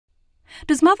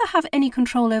Does Mother have any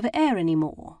control over heir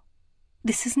anymore?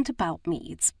 This isn't about me,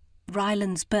 it's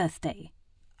Ryland's birthday.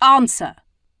 Answer!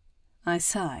 I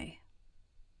sigh.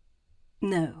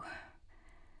 No.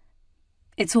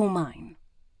 It's all mine.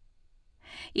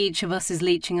 Each of us is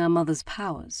leeching our mother's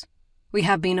powers. We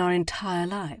have been our entire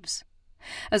lives.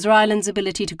 As Ryland's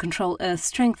ability to control Earth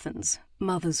strengthens,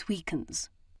 Mother's weakens.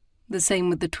 The same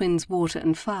with the twins' water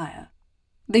and fire.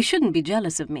 They shouldn't be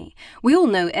jealous of me. We all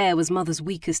know air was Mother's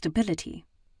weakest ability.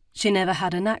 She never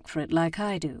had a knack for it like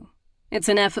I do. It's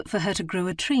an effort for her to grow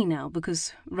a tree now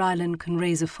because Ryland can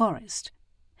raise a forest.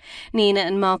 Nina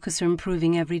and Marcus are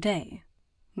improving every day.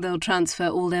 They'll transfer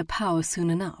all their power soon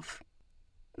enough.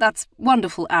 That's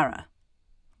wonderful, Ara.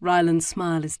 Ryland's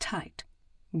smile is tight.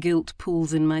 Guilt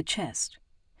pulls in my chest.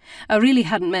 I really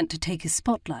hadn't meant to take his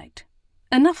spotlight.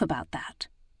 Enough about that.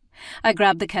 I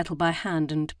grab the kettle by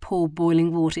hand and pour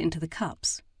boiling water into the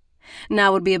cups.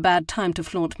 Now would be a bad time to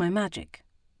flaunt my magic.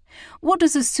 What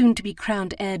does a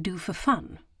soon-to-be-crowned heir do for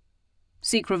fun?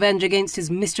 Seek revenge against his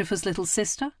mischievous little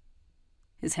sister?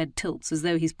 His head tilts as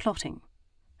though he's plotting.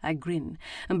 I grin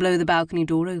and blow the balcony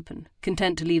door open,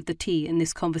 content to leave the tea and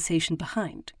this conversation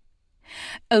behind.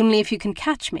 Only if you can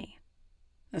catch me.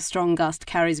 A strong gust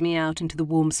carries me out into the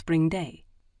warm spring day.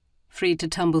 Free to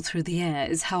tumble through the air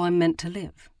is how I'm meant to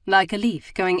live, like a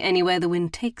leaf going anywhere the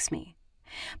wind takes me.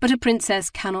 But a princess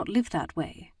cannot live that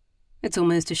way. It's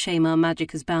almost a shame our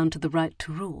magic is bound to the right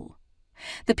to rule.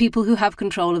 The people who have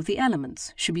control of the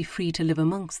elements should be free to live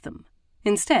amongst them.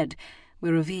 Instead,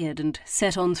 we're revered and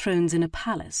set on thrones in a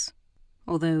palace.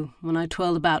 Although, when I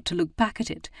twirl about to look back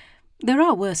at it, there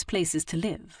are worse places to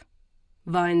live.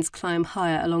 Vines climb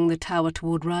higher along the tower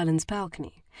toward Ryland's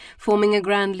balcony, forming a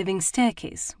grand living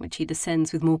staircase which he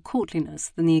descends with more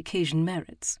courtliness than the occasion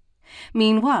merits.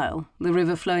 Meanwhile, the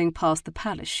river flowing past the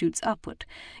palace shoots upward,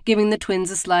 giving the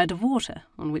twins a slide of water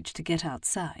on which to get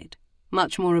outside,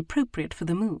 much more appropriate for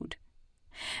the mood.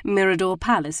 Mirador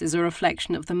Palace is a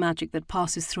reflection of the magic that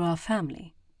passes through our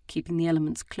family, keeping the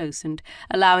elements close and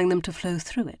allowing them to flow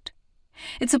through it.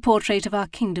 It's a portrait of our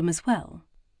kingdom as well.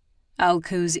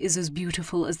 Alco's is as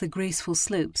beautiful as the graceful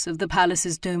slopes of the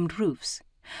palace's domed roofs.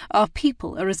 Our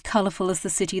people are as colourful as the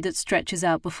city that stretches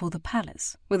out before the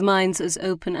palace, with minds as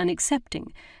open and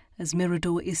accepting as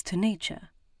Mirador is to nature.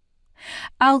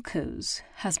 Alco's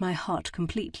has my heart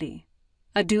completely.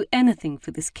 I'd do anything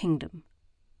for this kingdom.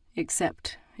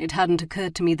 Except it hadn't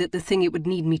occurred to me that the thing it would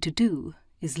need me to do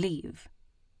is leave.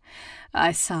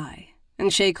 I sigh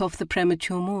and shake off the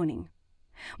premature morning.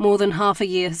 More than half a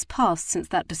year has passed since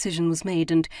that decision was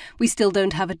made, and we still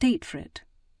don't have a date for it.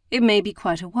 It may be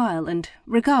quite a while, and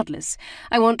regardless,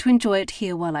 I want to enjoy it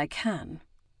here while I can.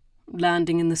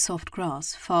 Landing in the soft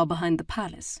grass far behind the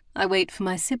palace, I wait for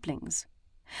my siblings.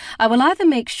 I will either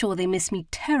make sure they miss me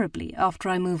terribly after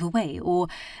I move away, or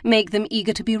make them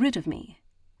eager to be rid of me.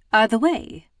 Either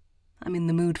way, I'm in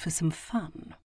the mood for some fun.